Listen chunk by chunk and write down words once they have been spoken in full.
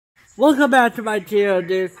Welcome back to my channel,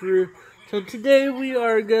 Dance Crew. So today we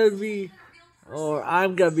are gonna be, or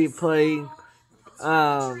I'm gonna be playing,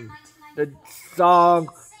 the song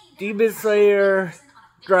Demon Slayer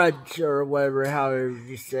Grudge, or whatever, however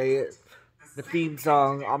you say it, the theme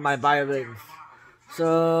song on my violin.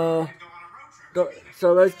 So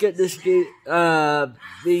let's get this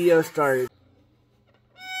video started.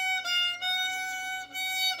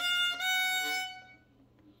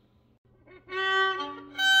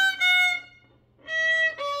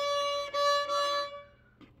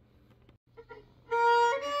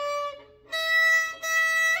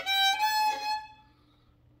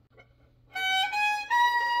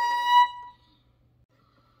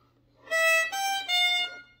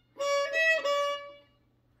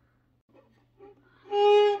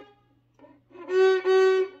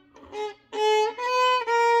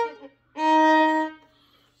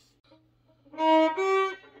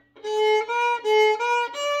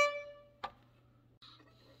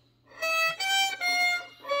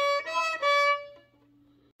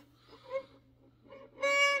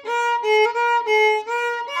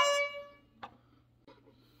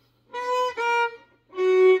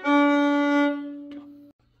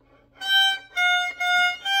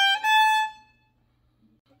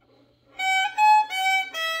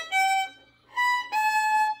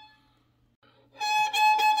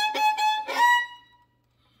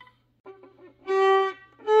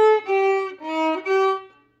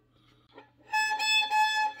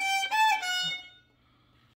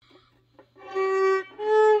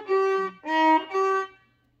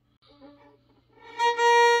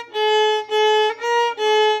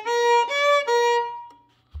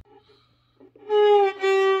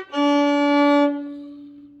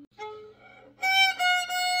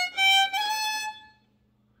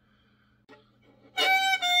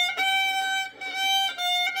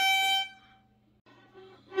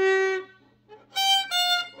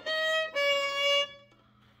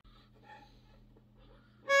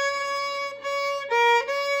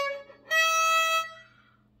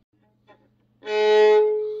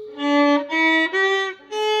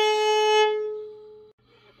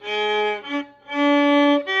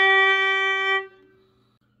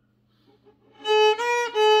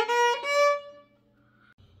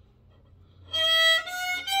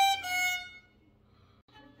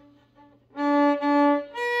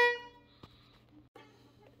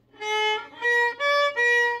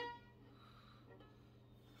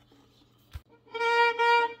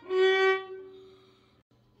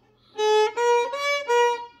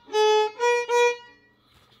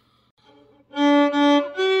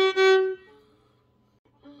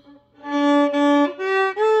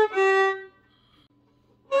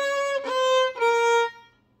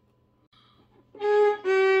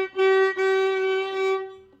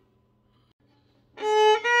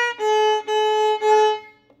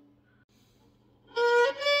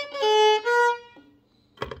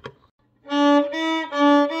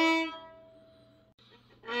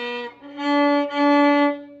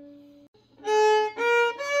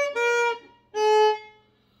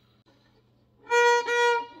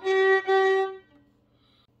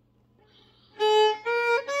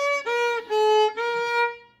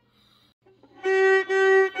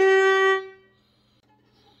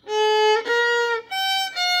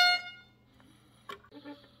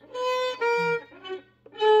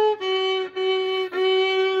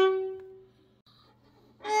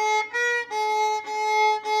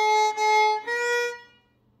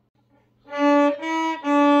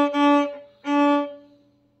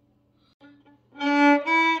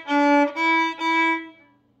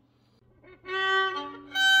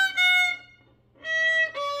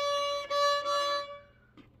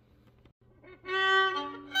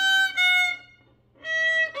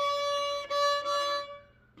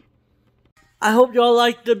 I hope y'all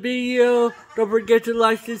liked the video. Don't forget to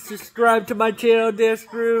like and subscribe to my channel, Dance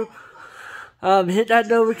Crew. Hit that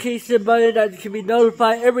notification button that you can be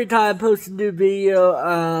notified every time I post a new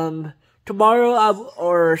video. Tomorrow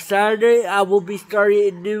or Saturday, I will be starting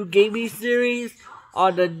a new gaming series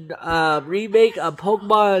on the remake of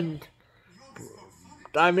Pokemon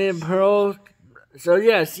Diamond and Pearl. So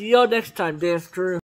yeah, see y'all next time, Dance Crew.